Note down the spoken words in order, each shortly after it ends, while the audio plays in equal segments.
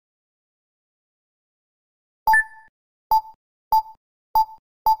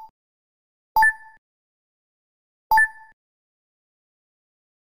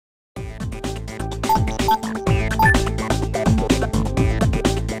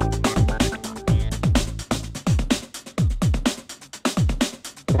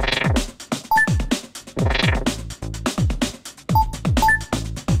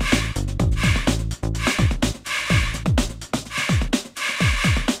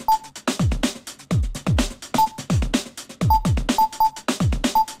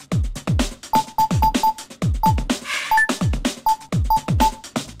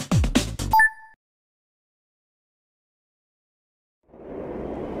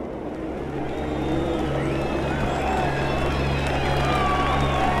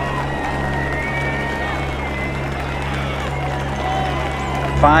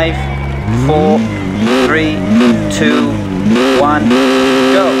5, 4, 3, 2, 1,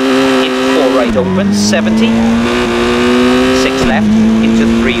 go. Into 4 right opens, 70. 6 left, into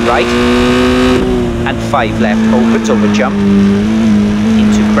 3 right. And 5 left opens over jump.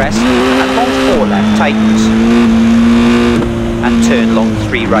 Into crest, and long 4 left tightens. And turn long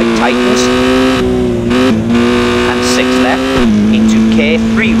 3 right tightens. And 6 left, into care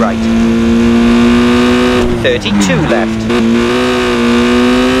 3 right. 32 left.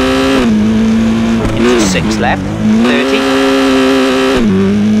 Into 6 left, 30.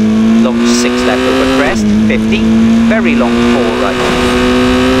 Long 6 left over crest, 50. Very long 4 right.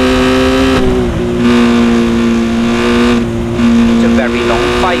 Into very long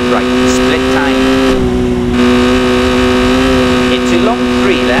 5 right, split time. Into long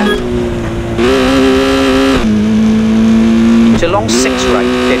 3 left. Into long 6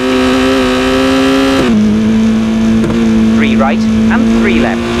 right, 50. 3 right and 3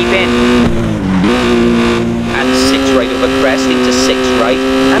 left, keep in. And 6 right over crest into 6 right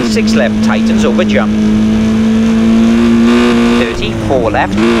and 6 left tightens over jump. 30, 4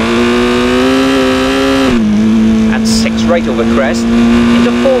 left. And 6 right over crest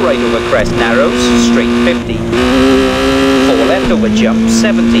into 4 right over crest, narrows, straight 50. 4 left over jump,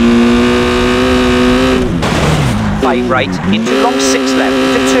 70. 5 right into long 6 left,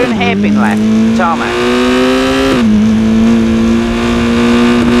 into turn hairpin left, tarmac.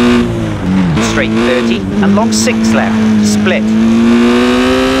 Straight 30 and long 6 left, split.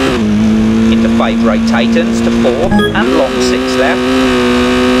 Into 5 right tightens to 4 and long 6 left.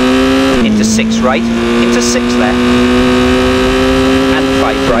 Into 6 right, into 6 left. And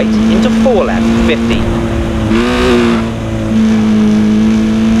 5 right, into 4 left, 50.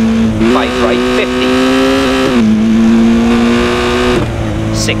 5 right, 50.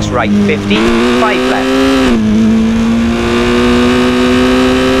 6 right, 50, 5 left.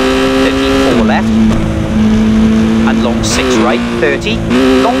 4 left, and long 6 right, 30,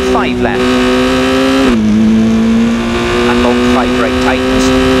 long 5 left, and long 5 right tightens,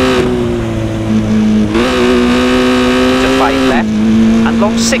 into 5 left, and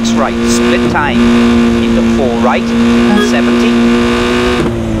long 6 right, split time, into 4 right, 70,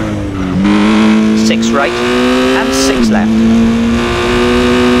 6 right, and 6 left,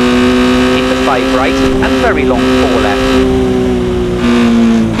 into 5 right, and very long 4 left,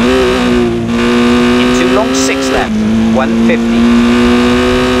 long 6 left, 150.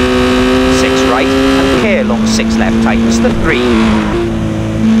 6 right and care long 6 left tightens to 3.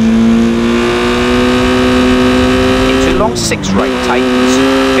 Into long 6 right tightens,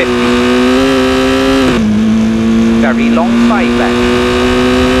 50. Very long 5 left.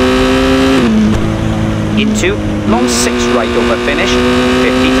 Into long 6 right over finish,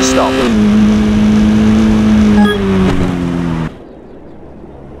 50 to stop.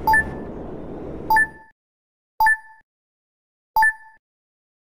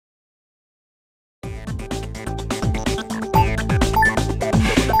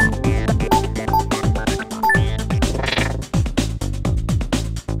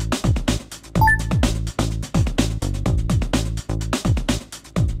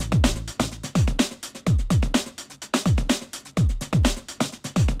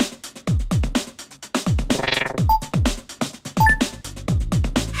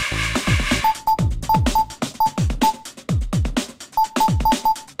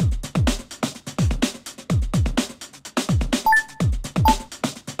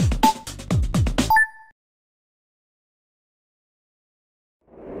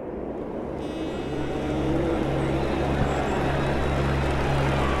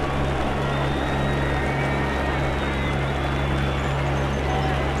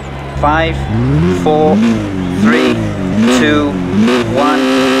 5, 4, 3, 2, 1,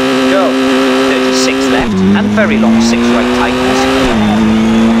 go. 36 left and very long 6 right tightens.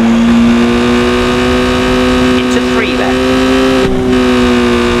 Into 3 left.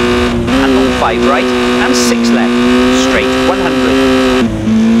 And long 5 right and 6 left. Straight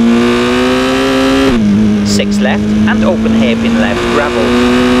 100. 6 left and open hairpin left, gravel.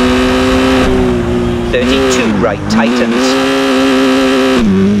 32 right tightens.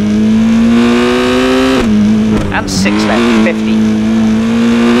 And 6 left, 50.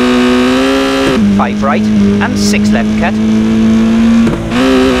 5 right and 6 left cut.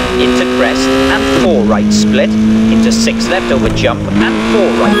 Into crest and 4 right split. Into 6 left over jump and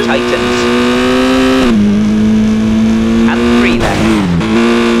 4 right tightens. And 3 left.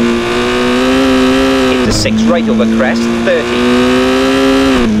 Into 6 right over crest,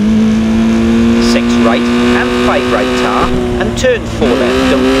 30. 6 right and 5 right tar and turn 4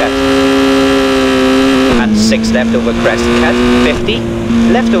 left, don't cut. And 6 left over crest cut, 50.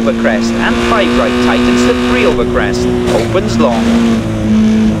 left over crest and 5 right, tightens to 3 over crest, opens long.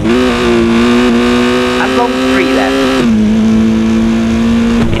 And long 3 left.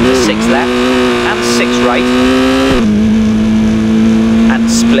 Into 6 left and 6 right. And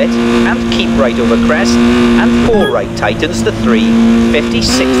split and keep right over crest and 4 right, tightens to 3.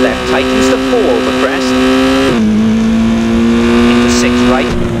 56 left, tightens to 4 over crest. Into 6 right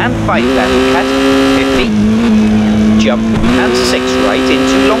and 5 left, cut, 50. Jump and 6 right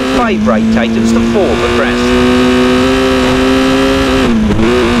into long 5 right, tightens to 4 over crest.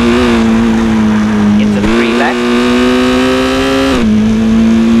 Into 3 left.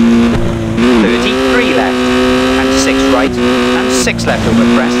 33 left and 6 right and 6 left over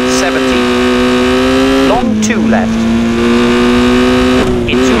crest, 70. Long 2 left.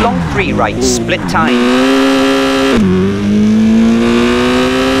 Into long 3 right, split time.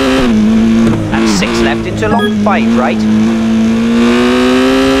 And 6 left into long 5 right.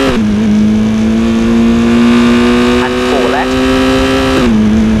 And 4 left.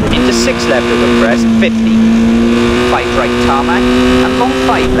 Into 6 left over crest, 50. 5 right tarmac and long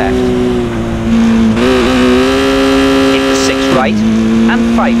 5 left. Into 6 right and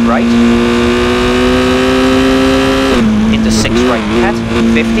 5 right. Into 6 right cut,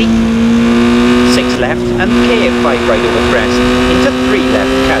 50. 6 left and clear 5 right over crest. Into 3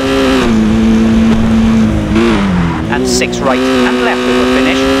 left cut. And 6 right and left over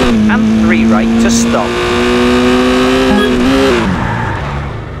finish. And 3 right to stop.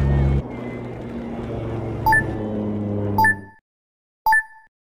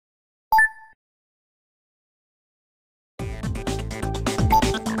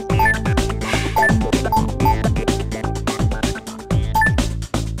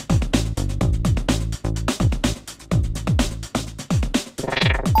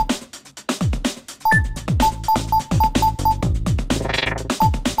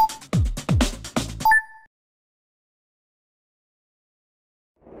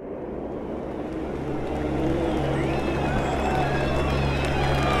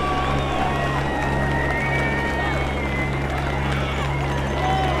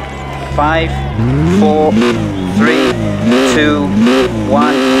 5, 4, 3, 2,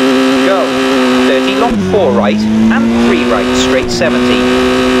 1, go. 30 long 4 right and 3 right, straight 70.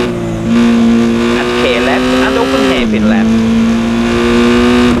 And care left and open hairpin left.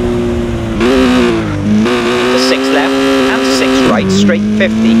 Into 6 left and 6 right, straight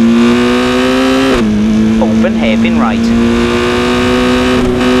 50. Open hairpin right.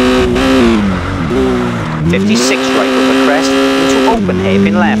 56 right over crest into open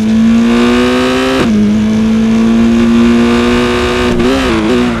hairpin left.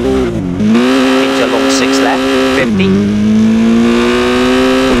 Into long 6 left, 50.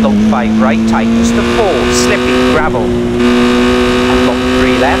 Long 5 right, tightens to 4, slipping, gravel. And long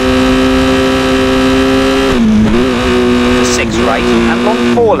 3 left. Into 6 right and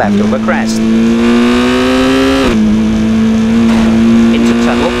long 4 left over crest. Into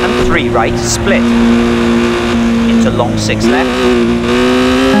tunnel and 3 right, split. Into long 6 left.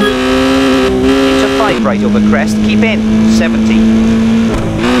 Into 5 right over crest, keep in, 70.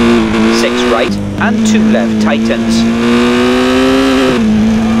 6 right and 2 left, tightens.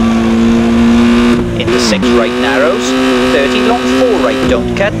 Into 6 right narrows, 30 long 4 right,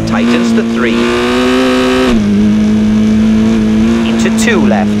 don't cut, tightens to 3. Into 2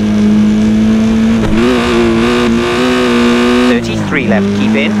 left. 33 left,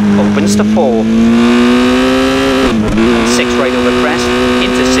 keep in, opens to 4. And 6 right over crest,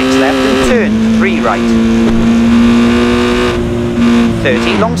 into 6 left and turn, 3 right.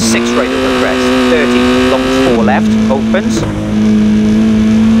 30 long 6 right over crest, 30 long 4 left, opens.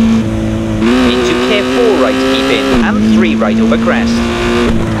 Into care 4 right, keep in, and 3 right over crest.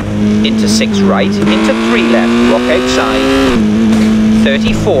 Into 6 right, into 3 left, rock outside.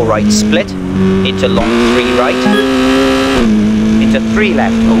 34 right, split, into long 3 right. Into 3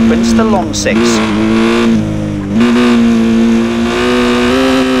 left, opens to long 6.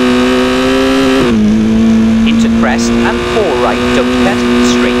 Into crest and 4 right, don't cut,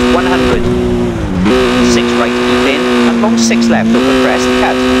 straight 100. 6 right, keep in, and long 6 left over crest,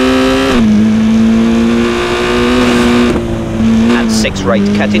 cut. And 6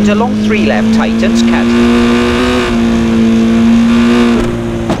 right, cut into long 3 left, tightens, cut.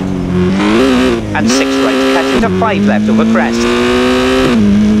 And 6 right, cut into 5 left over crest.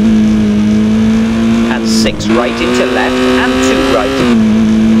 And 6 right into left and 2 right.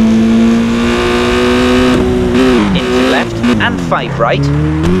 Into left and 5 right.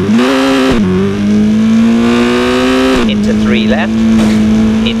 Into 3 left.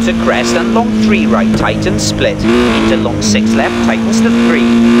 into crest and long 3 right, tightens, split, into long 6 left, tightens to 3,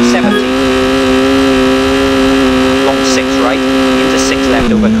 70. Long 6 right, into 6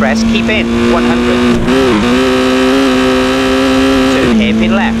 left over crest, keep in, 100. Turn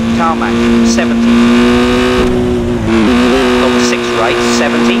hairpin left, tarmac, 70. Long 6 right,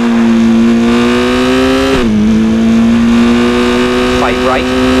 70. 5 right,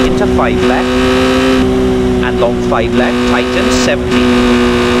 into 5 left, and long 5 left, tightens, 70.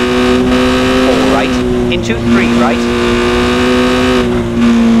 4 right, into 3 right,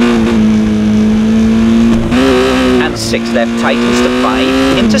 and 6 left, tightens to 5,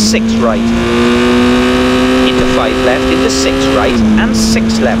 into 6 right, into 5 left, into 6 right, and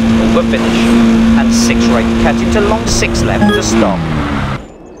 6 left, over finish, and 6 right, cut into long 6 left to stop.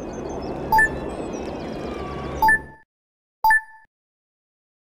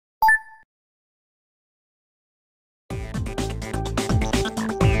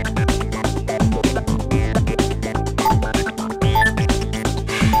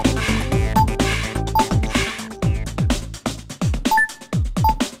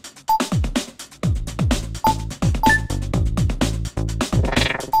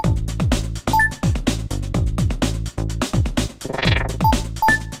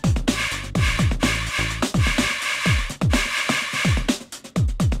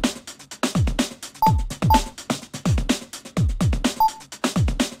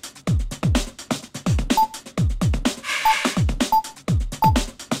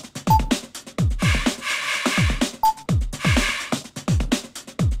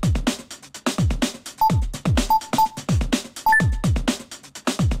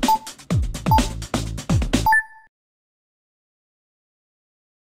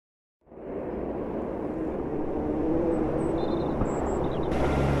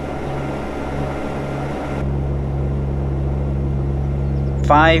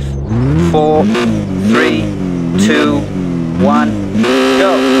 Five, 4, 3, 2, 1,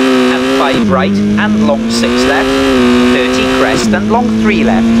 go. And 5 right and long 6 left, 30 crest and long 3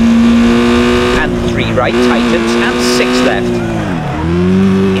 left, and 3 right tightens and 6 left,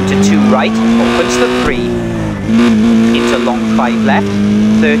 into 2 right, opens the 3, into long 5 left,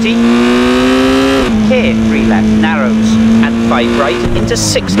 30, care 3 left, narrows, and 5 right into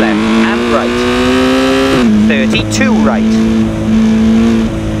 6 left and right, 32 right,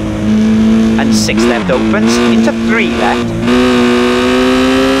 and 6 left opens, into 3 left,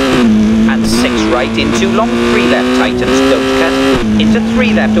 and 6 right into long 3 left, tightens, don't cut, into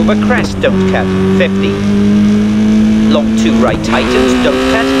 3 left over crest, don't cut, 50. Long 2 right, tightens, don't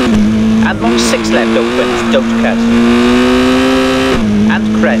cut, and long 6 left opens, don't cut. And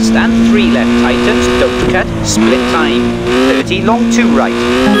crest, and 3 left, tightens, don't cut, split time, 30, long 2 right,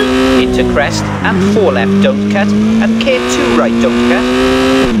 into crest, and 4 left, don't cut, and care 2 right, don't cut.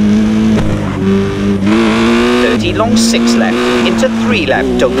 30 long 6 left, into 3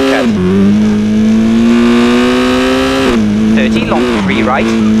 left, don't cut. 30 long 3 right,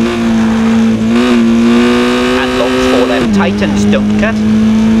 and long 4 left, tightens, don't cut,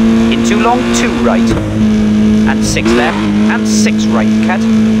 into long 2 right, and 6 left, and 6 right, cut,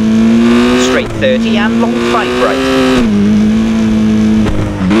 straight 30 and long 5 right,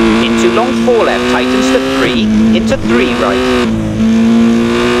 into long 4 left, tightens to 3, into 3 right,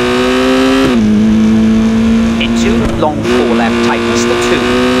 long 4 left, tightens to 2,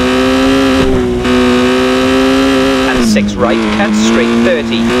 and 6 right, cut, straight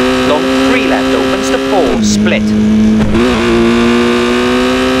 30, long 3 left, opens to 4, split,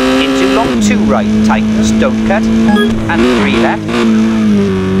 into long 2 right, tightens, don't cut, and 3 left,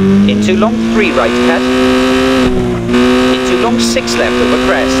 into long 3 right, cut, into long 6 left over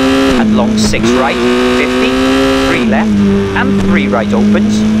crest, and long 6 right, 50, 3 left, and 3 right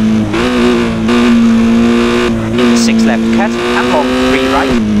opens, 6 left cut, and long 3 right,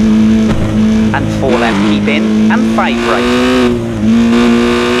 and 4 left keep in, and 5 right,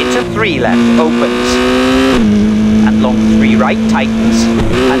 into 3 left opens, and long 3 right tightens,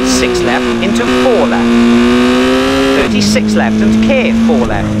 and 6 left into 4 left, 36 left and care 4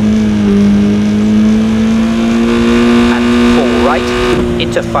 left, and 4 right,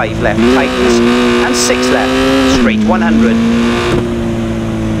 into 5 left tightens, and 6 left, straight 100.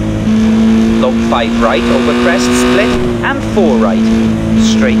 Long 5 right over crest, split, and 4 right,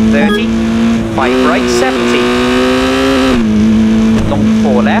 straight 30, 5 right 70, long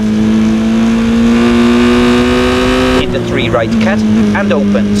 4 left, into 3 right cut, and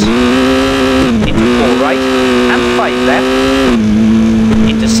opens, into 4 right, and 5 left,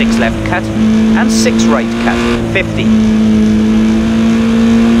 into 6 left cut, and 6 right cut, 50,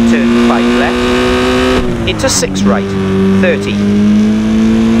 turn 5 left, into 6 right, 30,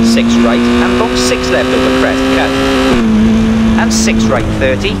 6 right and long 6 left over crest, cut. And 6 right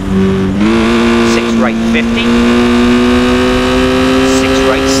 30, 6 right 50, 6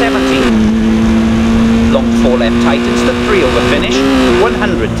 right 70. Long 4 left tightens to 3 over finish,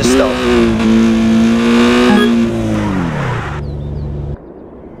 100 to stop.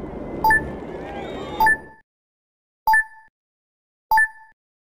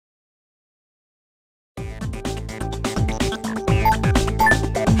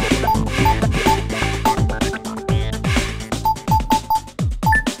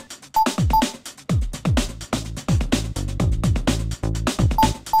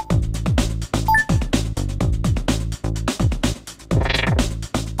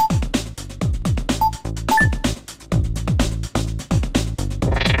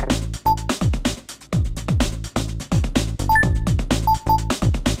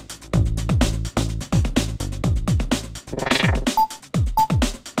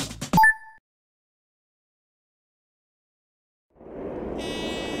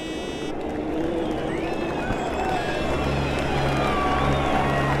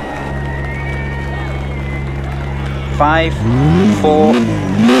 5, 4,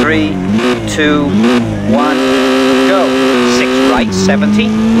 3, 2, 1, go. 6 right 70,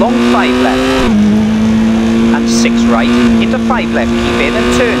 long 5 left. And 6 right into 5 left, keep in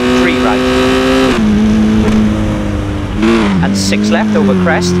and turn 3 right. And 6 left over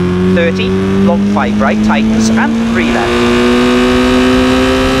crest, 30, long 5 right tightens and 3 left.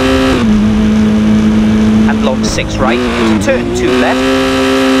 And long 6 right into turn 2 left.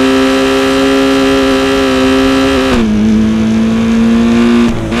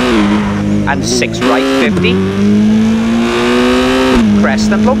 And 6 right 50,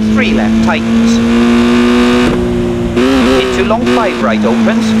 crest and long 3 left tightens, into long 5 right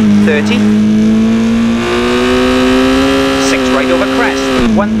opens, 30, 6 right over crest,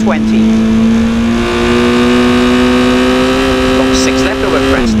 120, long 6 left over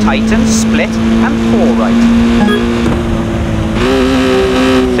crest tightens, split and 4 right,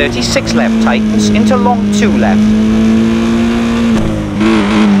 36 left tightens into long 2 left,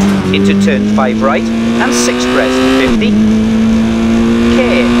 into turn 5 right and 6 crest, 50,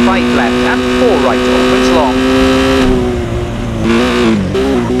 K, 5 left and 4 right opens long,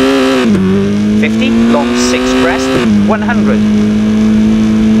 50, long 6 crest, 100,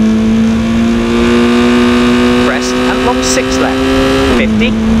 crest and long 6 left,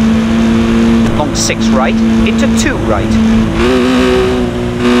 50, long 6 right into 2 right,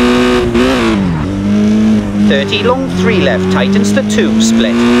 30, long 3 left tightens to 2,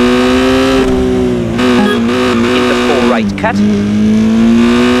 split, into 4 right cut,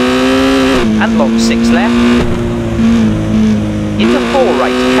 and long 6 left, into 4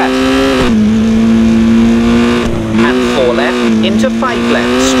 right cut, and 4 left, into 5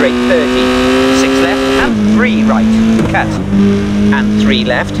 left, straight 30, 6 left and 3 right, cut, and 3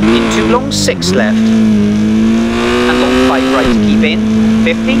 left, into long 6 left, and long 5 right, keep in,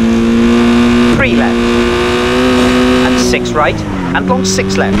 50, 3 left, and 6 right, and long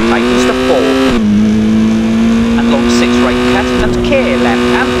 6 left, tightens to 4, and long 6 right cut, and K left,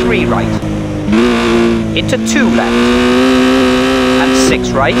 and 3 right, into 2 left, and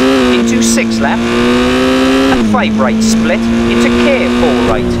 6 right, into 6 left, and 5 right split, into K 4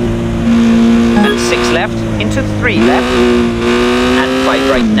 right, and 6 left, into 3 left, and 5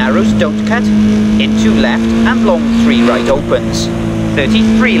 right narrows, don't cut, into left, and long 3 right opens,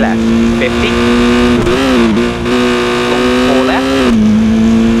 33 left, 50, long 4 left,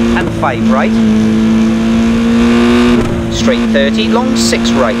 and 5 right, straight 30, long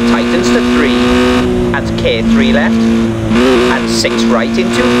 6 right, tightens to 3, and K 3 left, and 6 right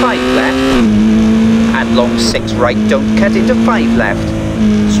into 5 left, and long 6 right, don't cut into 5 left,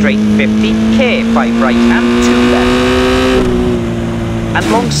 straight 50, K 5 right and 2 left, and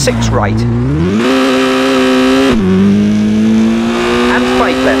long 6 right, and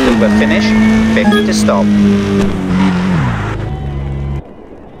 5 left over finish, 50 to stop.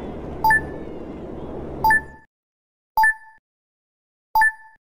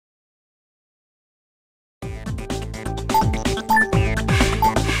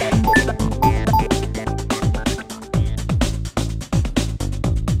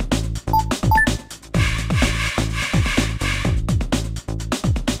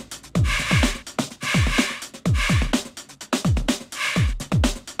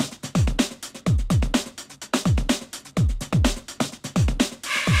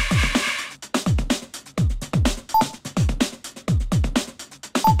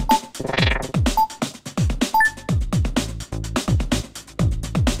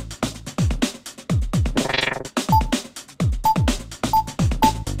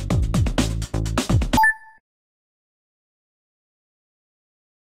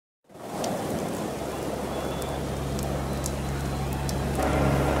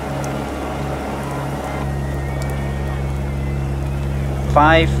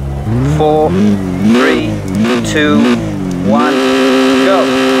 5, 4, 3, 2, 1, go.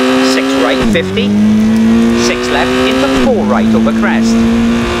 6 right, 50. 6 left, into 4 right over crest.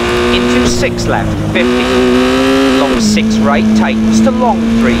 Into 6 left, 50. Long 6 right, tightens to long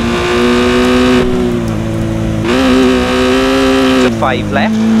 3. Into 5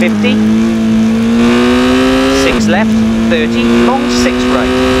 left, 50. 6 left, 30. Long 6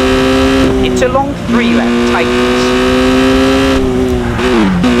 right. Into long 3 left, tightens.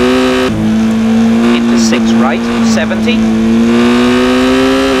 Into 6 right, 70.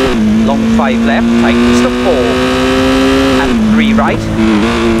 Long 5 left, tightens to 4. And 3 right.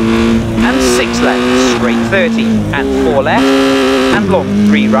 And 6 left, straight 30. And 4 left. And long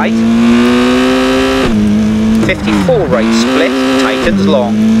 3 right. 54 right, split, tightens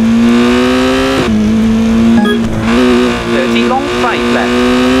long. 30 long 5 left.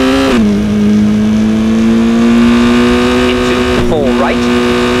 Into 4 right.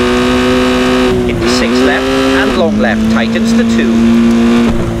 Into 6 left. And long left, tightens to 2.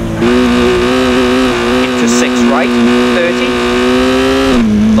 Into 6 right, 30.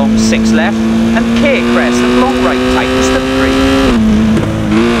 Long 6 left, and K crest and long right, tightens to 3.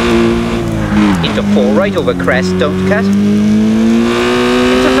 Into 4 right over crest, don't cut.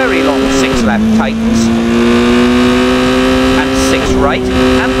 Into very long 6 left, tightens. And 6 right,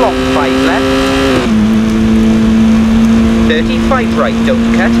 and long 5 left. 35 right,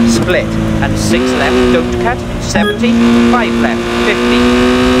 don't cut, split. And 6 left, don't cut, 70. 5 left,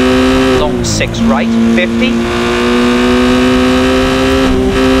 50. Long 6 right, 50.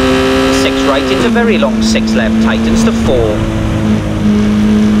 6 right into very long 6 left, tightens to 4.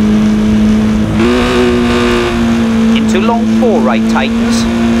 Into long 4 right, tightens.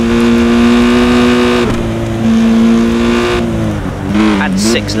 And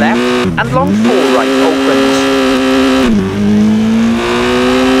 6 left, and long 4 right, opens.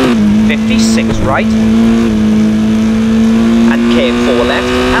 56 right. And K4 left,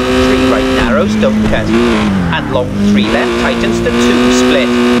 and 3 right narrows, don't cut. And long 3 left, tightens to 2, split.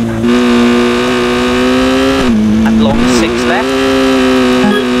 And long 6 left.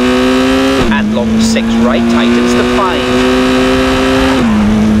 And long 6 right, tightens to 5.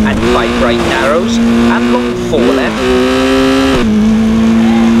 And 5 right narrows, and long 4 left.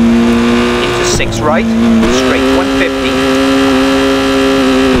 Into 6 right, straight 150.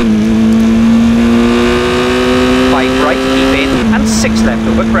 5 right, keep in, and 6 left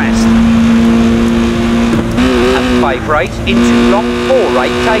over crest. And 5 right, into long 4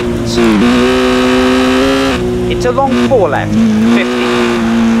 right, tightens. Into long 4 left, 50.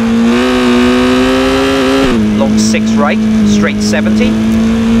 Long 6 right, straight 70.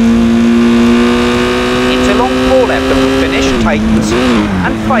 Into long 4 left over finish, tightens.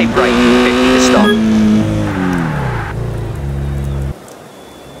 And 5 right, 50 to stop.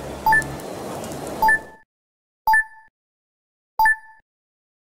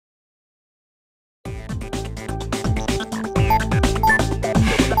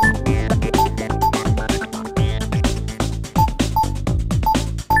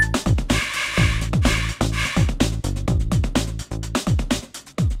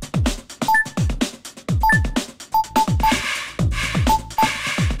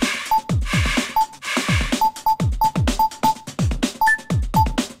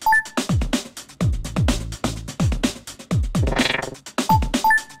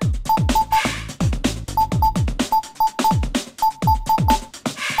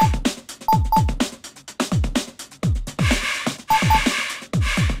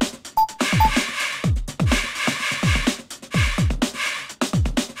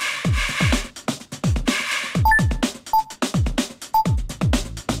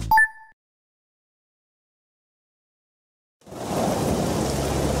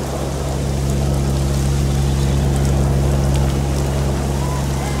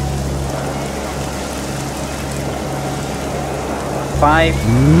 5,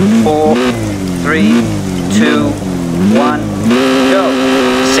 4, 3, 2, 1, go.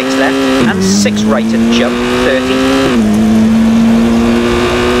 6 left and 6 right and jump, 30.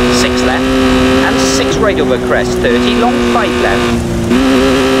 6 left and 6 right over crest, 30, long 5 left.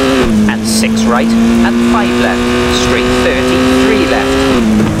 And 6 right and 5 left, straight 30, 3 left.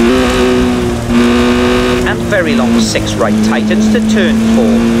 And very long 6 right tightens to turn 4.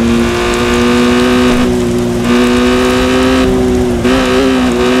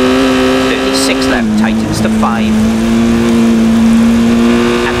 6 left tightens to 5.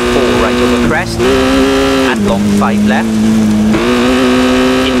 And 4 right over crest. And long 5 left.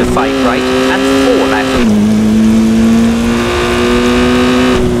 Into 5 right and 4 left.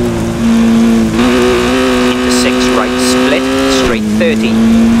 Into 6 right split, straight 30. 30.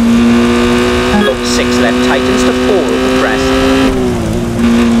 Long 6 left tightens to 4 over crest.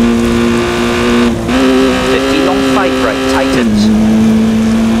 50 long 5 right tightens.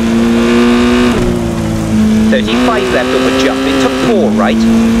 35 left over jump into 4 right.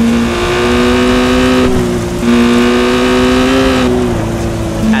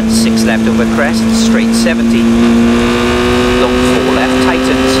 And 6 left over crest, straight 70. Long 4 left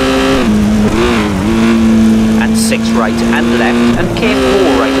tightens. And 6 right and left and care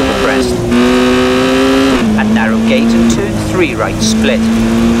 4 right over crest. And narrow gate and turn 3 right split.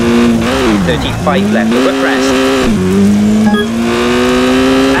 35 left over crest.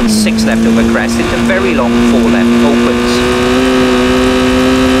 And 6 left over crest into very long 4 left opens.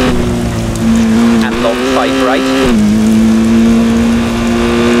 And long 5 right.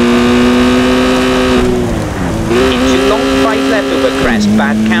 Into long 5 left over crest,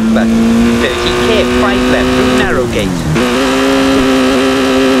 bad camber. 30 care 5 left through narrow gate.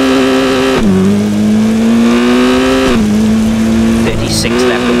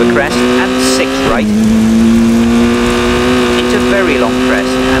 Left over crest and 6 right into very long crest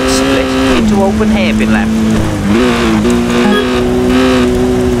and split into open hairpin left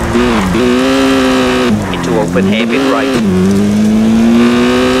into open hairpin right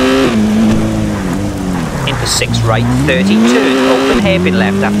into 6 right 30 turn open hairpin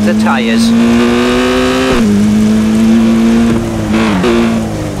left after the tyres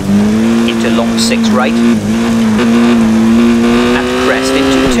into long 6 right crest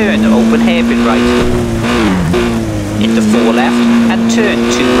into turn, open hairpin right, into 4 left and turn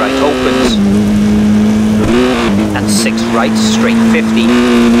 2 right opens, and 6 right straight 50,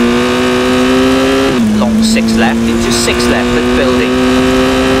 long 6 left into 6 left at building,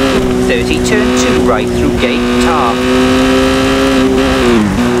 30 turn 2 right through gate tar,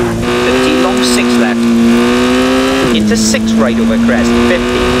 30 long 6 left, into 6 right over crest 50,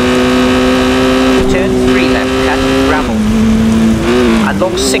 turn 3 left cut gravel, and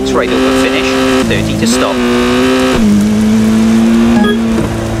long 6 right over finish, 30 to stop.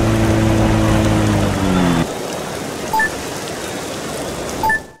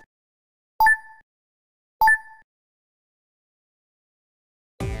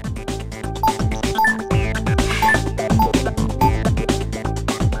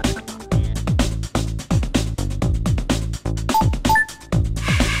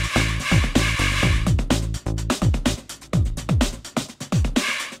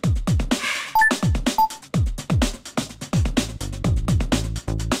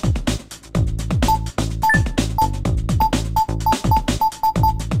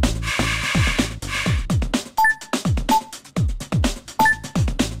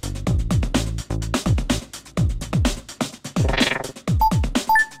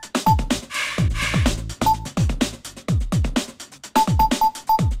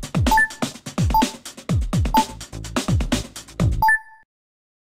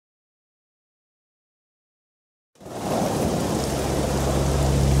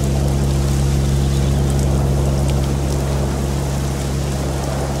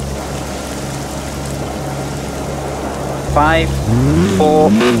 5, 4,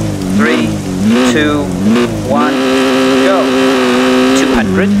 3, 2, 1, go.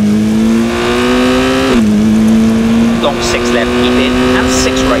 200. Long 6 left, keep in, and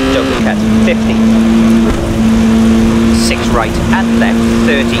 6 right, double cut, 50. 6 right and left,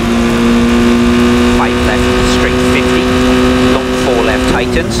 30. 5 left, straight 50. Long 4 left,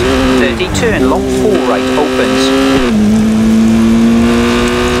 tightens. 30, turn, long 4 right, opens.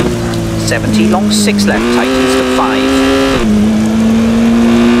 70, long 6 left, tightens to 5.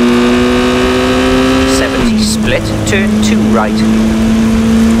 70, split, turn 2 right.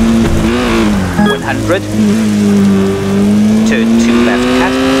 100, turn 2 left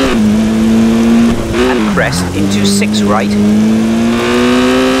cut, and crest into 6 right.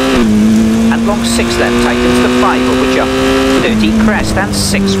 And long 6 left, tightens to 5 over jump. 30, crest and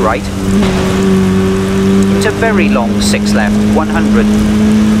 6 right. Into very long 6 left, 100.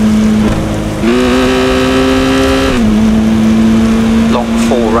 Long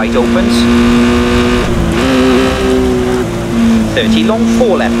 4 right opens. 30 long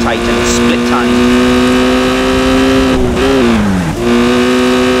 4 left tightens, split time.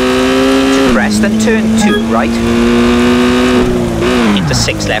 Into crest and turn 2 right. Into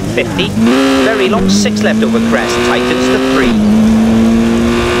 6 left 50. Very long 6 left over crest, tightens to 3.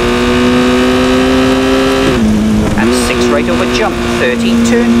 And 6 right over jump, 30,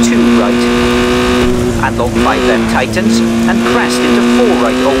 turn 2 right. And long 5 left tightens, and crest into 4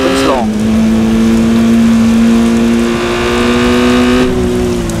 right opens long.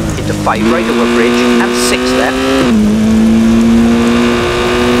 Into 5 right over bridge, and 6 left.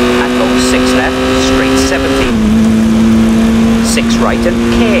 right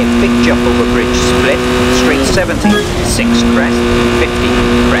and care, big jump over bridge, split, straight 70, 6 crest, 50,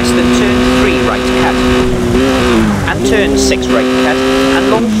 crest and turn 3 right cut, and turn 6 right cut,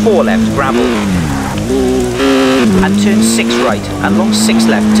 and long 4 left gravel, and turn 6 right, and long 6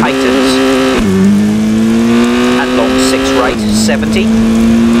 left tightens, and long 6 right, 70,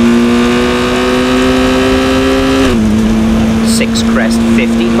 6 crest,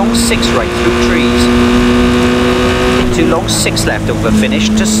 50, long 6 right through trees, into long 6 left over finish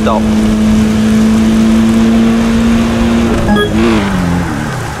to stop.